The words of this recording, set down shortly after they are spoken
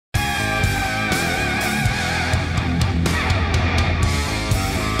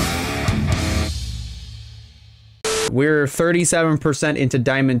we're 37% into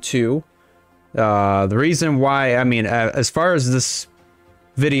Diamond 2. The reason why, I mean, as far as this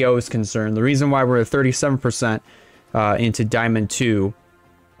video is concerned, the reason why we're 37% into Diamond 2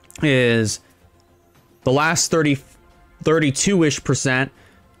 is the last 32-ish percent,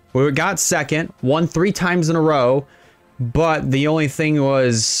 we got second, won 3 times in a row, but the only thing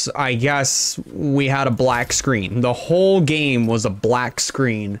was, I guess, we had a black screen. The whole game was a black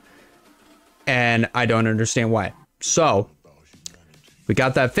screen, and I don't understand why. So, we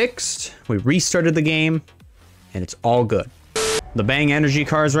got that fixed, we restarted the game, and it's all good. The Bang energy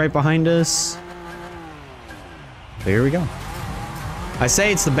car is right behind us. Here we go. I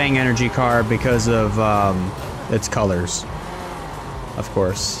say it's the Bang energy car because of its colors, of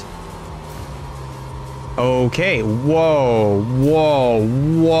course. Okay, whoa, whoa,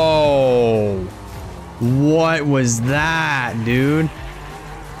 whoa. What was that, dude?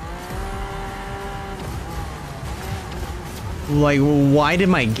 Like, why did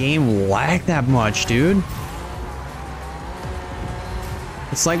my game lag that much, dude?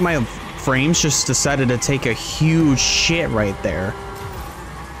 It's like my frames just decided to take a huge shit right there.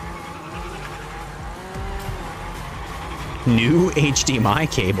 New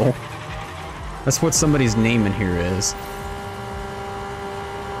HDMI cable. That's what somebody's name in here is.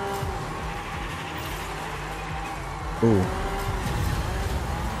 Ooh.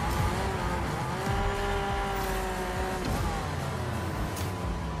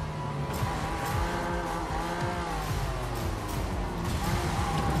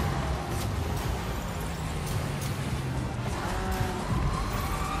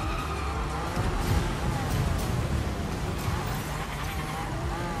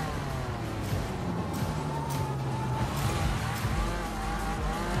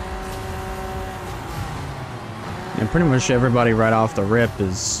 And pretty much everybody right off the rip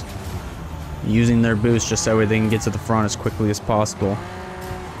is using their boost just so they can get to the front as quickly as possible.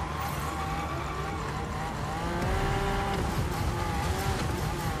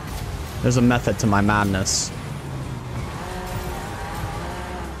 There's a method to my madness.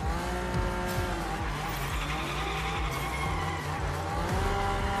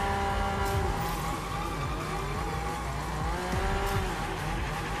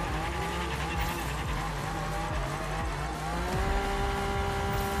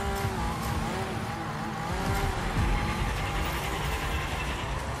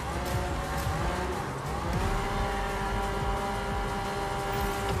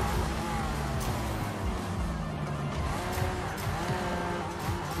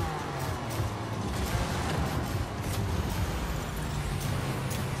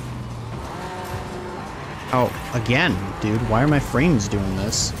 Oh, again, dude, why are my frames doing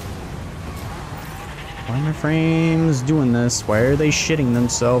this? Why are my frames doing this? Why are they shitting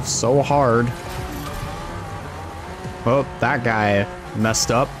themselves so hard? Oh, that guy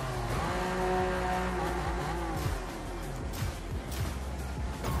messed up.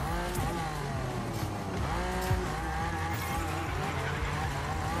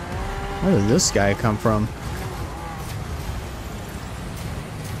 Where did this guy come from?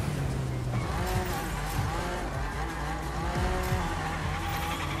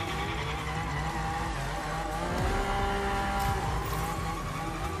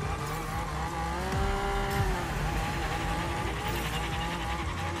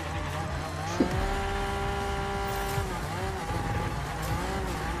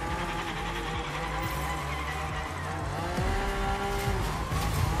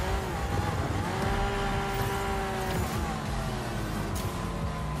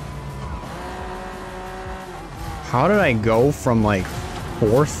 How did I go from like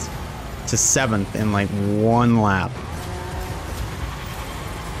 4th to 7th in like 1 lap?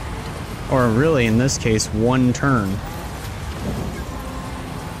 Or really, in this case, 1 turn.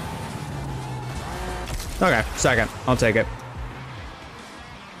 Okay, 2nd. I'll take it.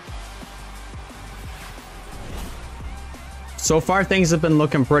 So far, things have been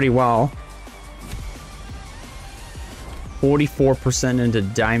looking pretty well. 44% into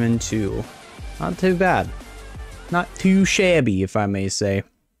Diamond 2. Not too bad. Not too shabby, if I may say.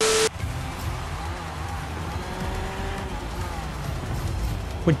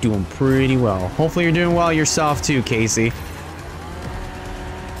 We're doing pretty well. Hopefully you're doing well yourself too, Casey.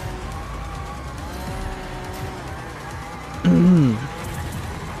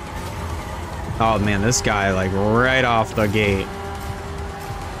 Oh man, this guy, like, right off the gate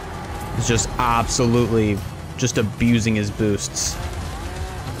is just absolutely just abusing his boosts.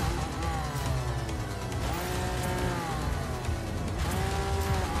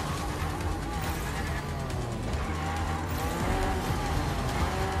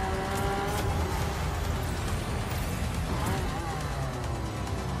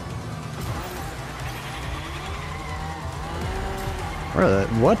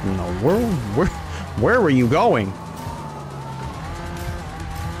 What in the world? Where were you going?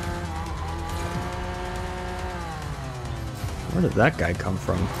 Where did that guy come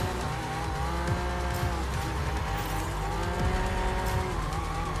from?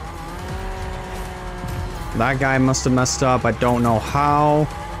 That guy must have messed up. I don't know how,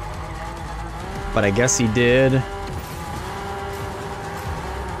 but I guess he did.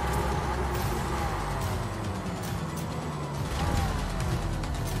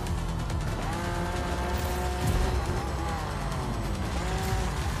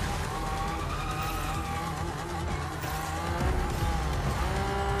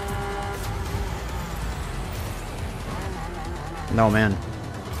 No, man.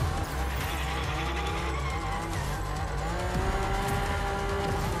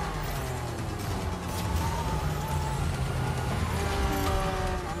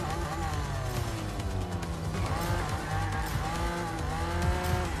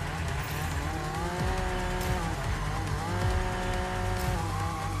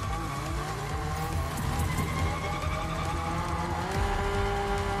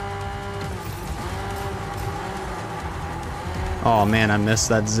 Oh man, I missed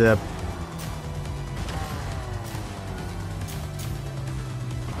that zip.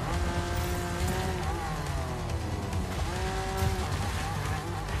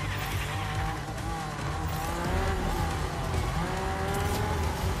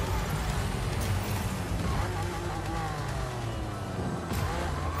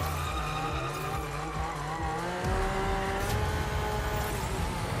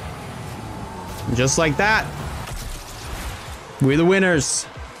 Just like that. We're the winners.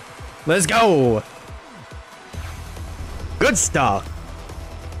 Let's go. Good stuff.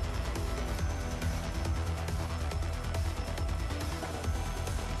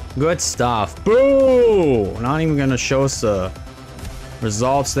 Good stuff. Boo! Not even gonna show us the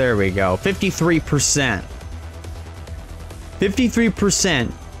results. There we go. 53%.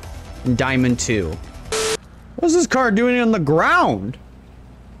 53% in Diamond 2. What's this car doing on the ground?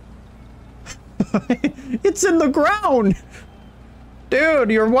 It's in the ground!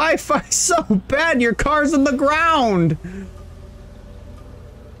 Dude, your Wi-Fi's so bad, your car's in the ground!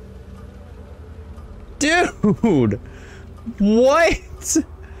 Dude! What?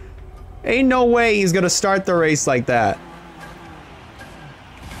 Ain't no way he's gonna start the race like that.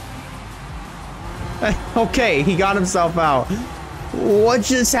 Okay, he got himself out. What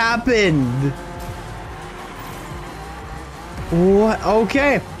just happened? What?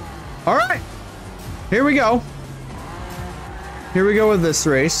 Okay. Alright. Here we go. Here we go with this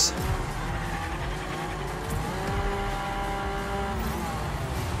race.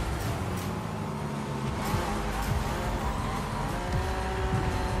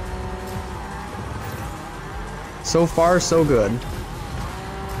 So far, so good.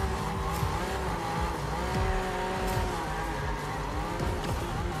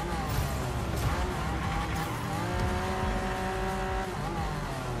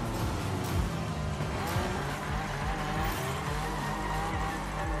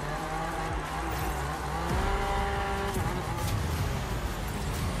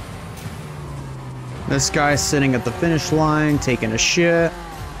 This guy's sitting at the finish line, taking a shit.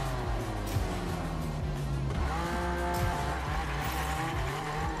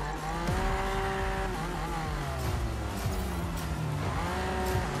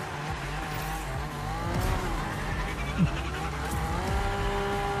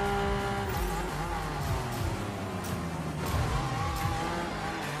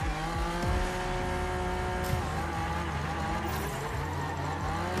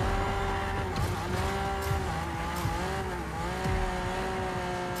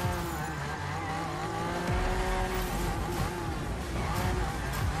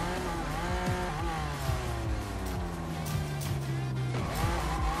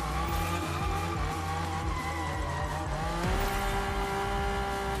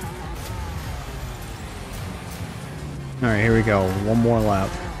 All right, here we go. One more lap.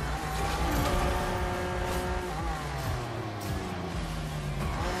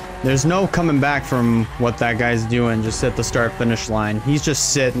 There's no coming back from what that guy's doing just at the start finish line. He's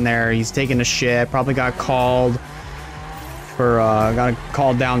just sitting there. He's taking a shit. Probably got called for, got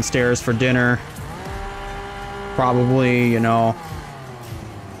called downstairs for dinner. Probably, you know.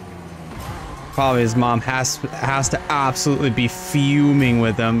 Probably his mom has to absolutely be fuming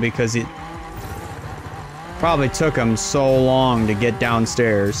with him because it probably took him so long to get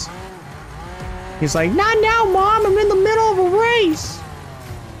downstairs. He's like, not now, Mom. I'm in the middle of a race.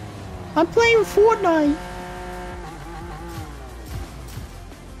 I'm playing Fortnite.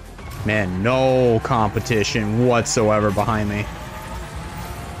 Man, no competition whatsoever behind me.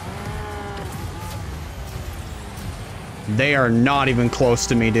 They are not even close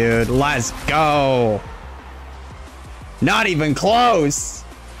to me, dude. Let's go. Not even close.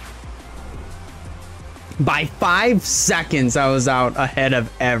 By 5 seconds, I was out ahead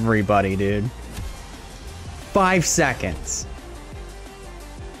of everybody, dude. 5 seconds.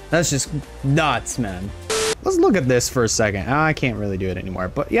 That's just nuts, man. Let's look at this for a second. I can't really do it anymore.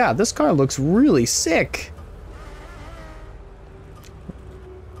 But yeah, this car looks really sick.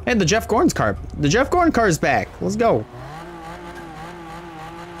 Hey, the Jeff Gordon's car. The Jeff Gordon car is back. Let's go.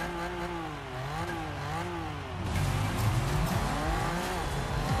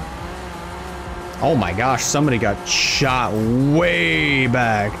 Oh my gosh, somebody got shot way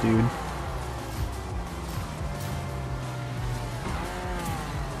back, dude.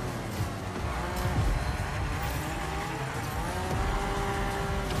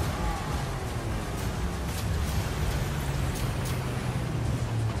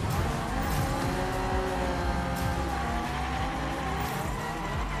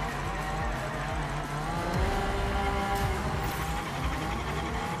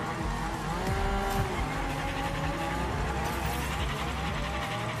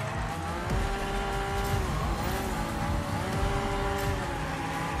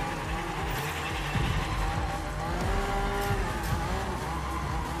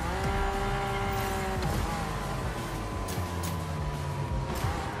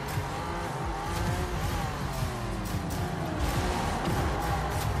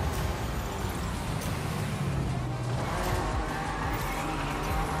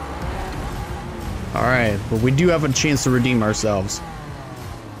 Alright, but we do have a chance to redeem ourselves.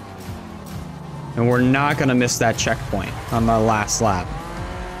 And we're not going to miss that checkpoint on the last lap.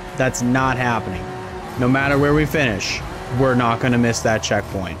 That's not happening. No matter where we finish, we're not going to miss that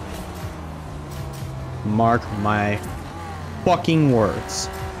checkpoint. Mark my fucking words.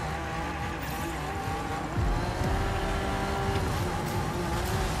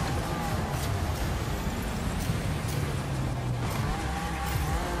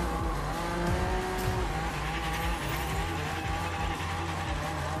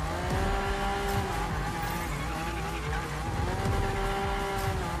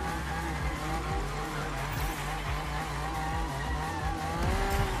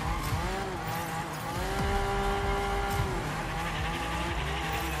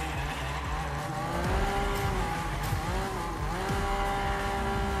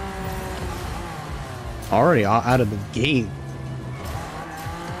 Already out of the gate.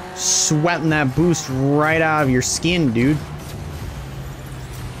 Sweating that boost right out of your skin, dude.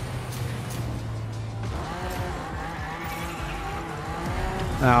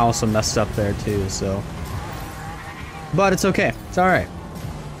 I also messed up there too, so. But it's okay. It's alright.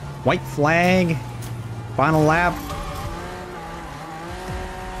 White flag. Final lap.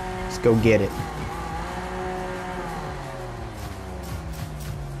 Let's go get it.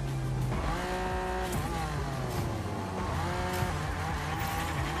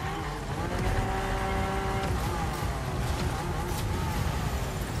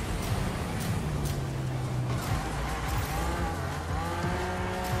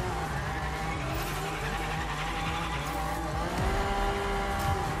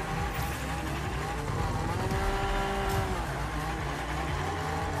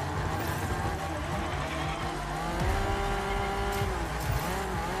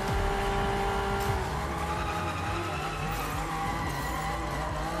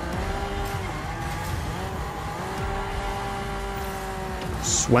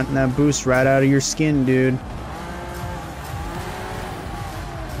 Sweating that boost right out of your skin, dude.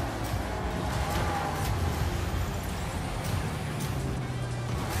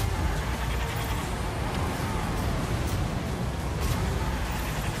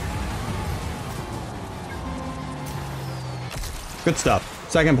 Good stuff.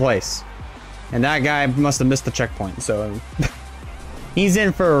 Second place. And that guy must have missed the checkpoint, so he's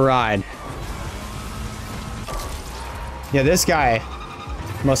in for a ride. Yeah, this guy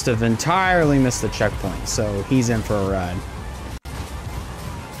must have entirely missed the checkpoint, so he's in for a ride.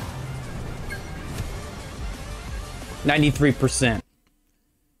 93%.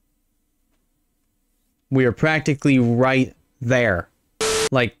 We are practically right there.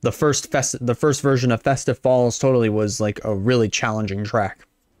 Like the first version of Festive Falls totally was like a really challenging track.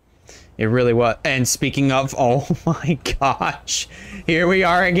 It really was. And speaking of, oh my gosh, here we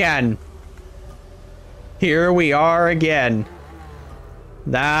are again. Here we are again.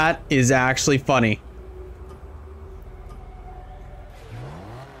 That is actually funny.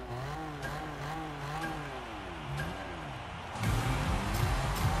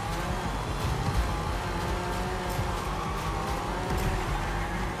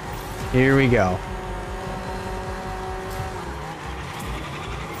 Here we go.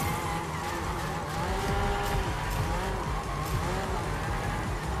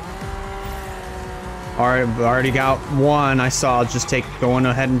 Already got one. I saw just going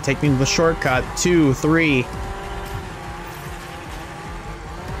ahead and taking the shortcut. 2, 3.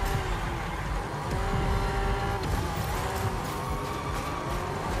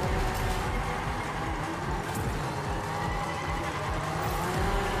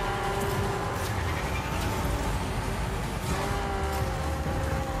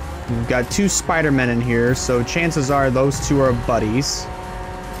 We've got 2 Spider-Men in here, so chances are those 2 are buddies.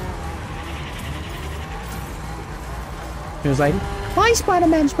 He was like, my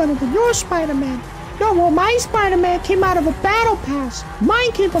Spider-Man's better than your Spider-Man. No, well, my Spider-Man came out of a battle pass.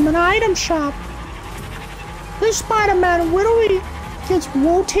 Mine came from an item shop. This Spider-Man literally gets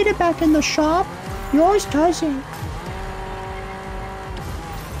rotated back in the shop. Yours doesn't.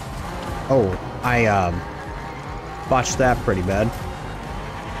 oh, I botched that pretty bad.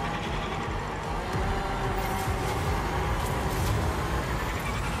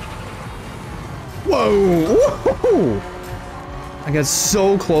 Whoa! Whoa! I got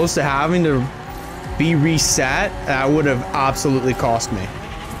so close to having to be reset, that would have absolutely cost me.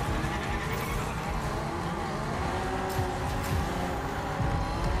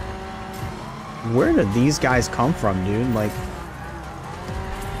 Where did these guys come from, dude? Like,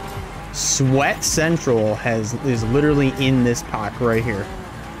 Sweat Central is literally in this pack right here.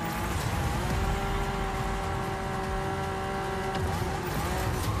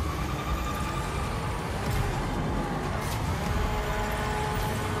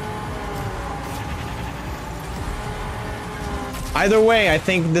 Either way, I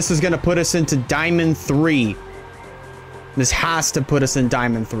think this is going to put us into Diamond 3. This has to put us in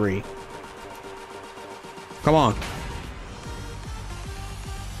Diamond 3. Come on.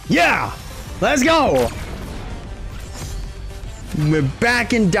 Yeah! Let's go! We're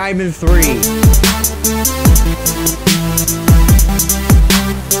back in Diamond 3.